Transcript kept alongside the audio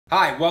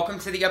Hi, welcome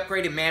to the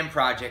Upgraded Man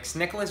Project.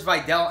 Nicholas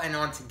Vidal, and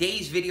on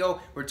today's video,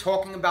 we're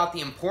talking about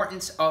the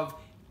importance of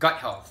gut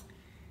health.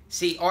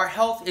 See, our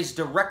health is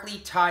directly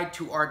tied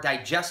to our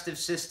digestive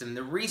system.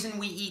 The reason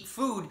we eat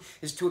food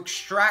is to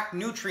extract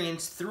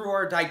nutrients through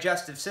our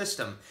digestive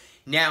system.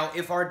 Now,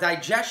 if our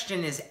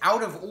digestion is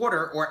out of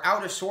order or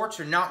out of sorts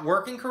or not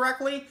working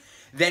correctly,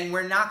 then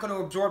we're not going to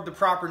absorb the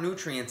proper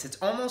nutrients.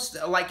 It's almost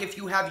like if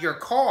you have your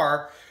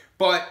car,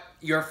 but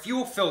your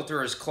fuel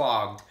filter is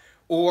clogged,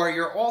 or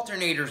your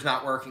alternator's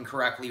not working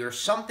correctly, or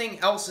something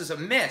else is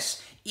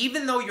amiss.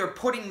 Even though you're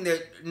putting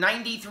the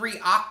 93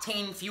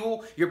 octane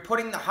fuel, you're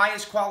putting the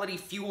highest quality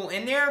fuel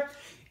in there,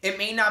 it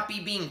may not be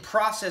being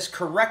processed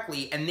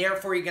correctly, and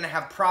therefore you're going to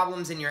have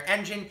problems in your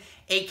engine,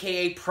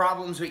 aka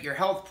problems with your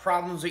health,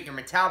 problems with your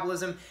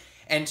metabolism.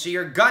 And so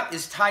your gut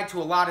is tied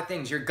to a lot of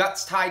things. Your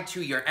gut's tied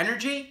to your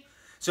energy.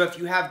 So if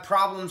you have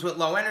problems with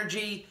low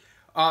energy,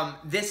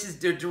 this is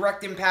the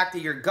direct impact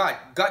of your gut.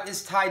 Gut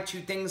is tied to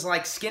things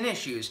like skin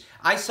issues.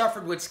 I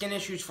suffered with skin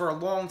issues for a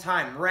long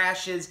time.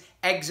 Rashes,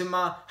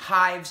 eczema,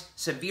 hives,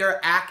 severe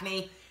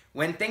acne.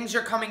 When things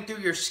are coming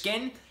through your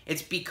skin,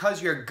 it's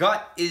because your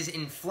gut is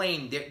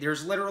inflamed.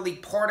 There's literally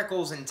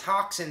particles and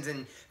toxins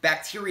and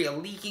bacteria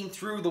leaking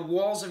through the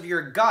walls of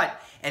your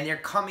gut, and they're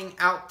coming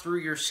out through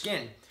your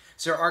skin.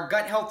 So our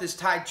gut health is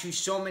tied to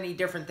so many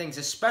different things,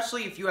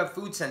 especially if you have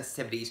food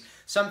sensitivities.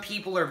 Some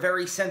people are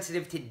very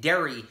sensitive to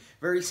dairy,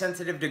 very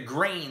sensitive to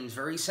grains,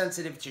 very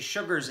sensitive to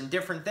sugars and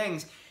different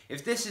things.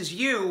 If this is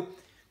you,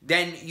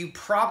 then you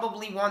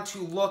probably want to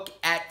look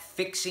at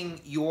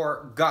fixing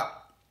your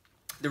gut.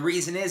 The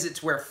reason is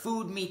it's where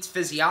food meets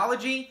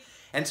physiology.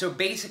 And so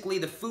basically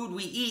the food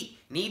we eat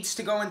needs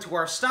to go into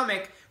our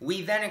stomach.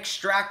 We then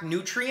extract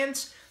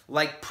nutrients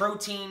like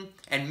protein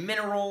and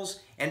minerals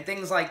and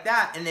things like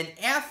that. And then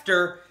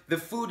after the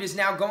food is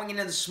now going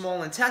into the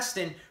small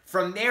intestine,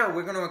 from there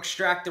we're going to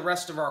extract the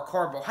rest of our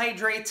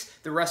carbohydrates,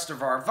 the rest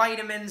of our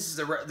vitamins,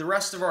 the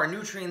rest of our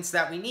nutrients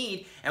that we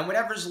need, and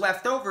whatever's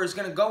left over is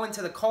going to go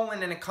into the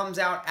colon and it comes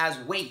out as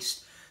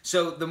waste.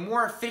 So the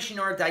more efficient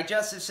our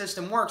digestive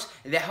system works,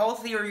 the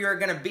healthier you're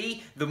going to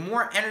be, the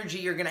more energy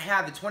you're going to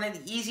have. It's one of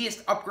the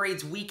easiest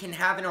upgrades we can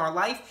have in our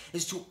life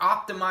is to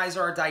optimize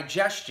our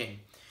digestion.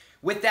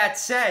 With that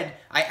said,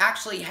 I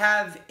actually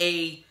have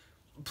a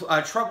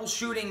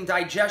troubleshooting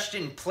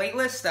digestion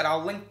playlist that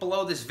I'll link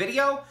below this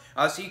video,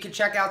 so you can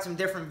check out some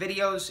different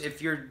videos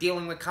if you're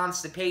dealing with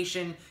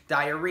constipation,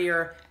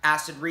 diarrhea,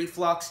 acid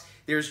reflux.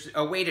 There's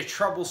a way to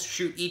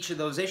troubleshoot each of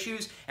those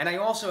issues, and I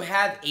also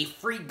have a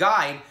free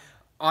guide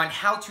on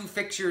how to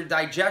fix your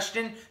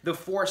digestion, the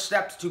 4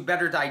 steps to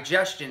better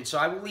digestion. So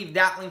I will leave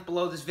that link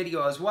below this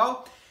video as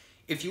well.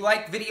 If you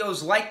like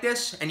videos like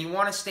this and you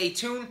want to stay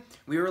tuned,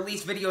 we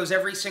release videos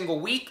every single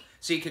week,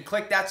 so you can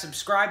click that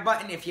subscribe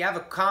button. If you have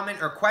a comment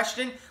or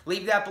question,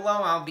 leave that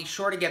below. I'll be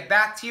sure to get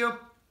back to you.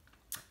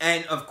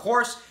 And of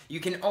course, you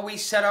can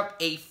always set up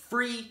a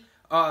free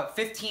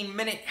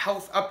 15-minute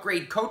health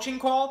upgrade coaching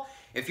call.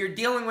 If you're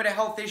dealing with a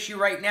health issue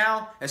right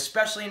now,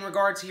 especially in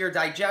regards to your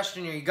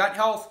digestion or your gut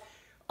health,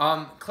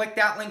 click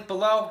that link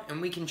below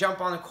and we can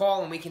jump on a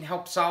call and we can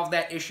help solve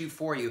that issue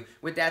for you.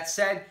 With that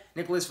said,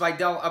 Nicholas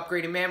Vidal,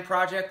 Upgraded Man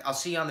Project. I'll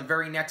see you on the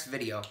very next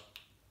video.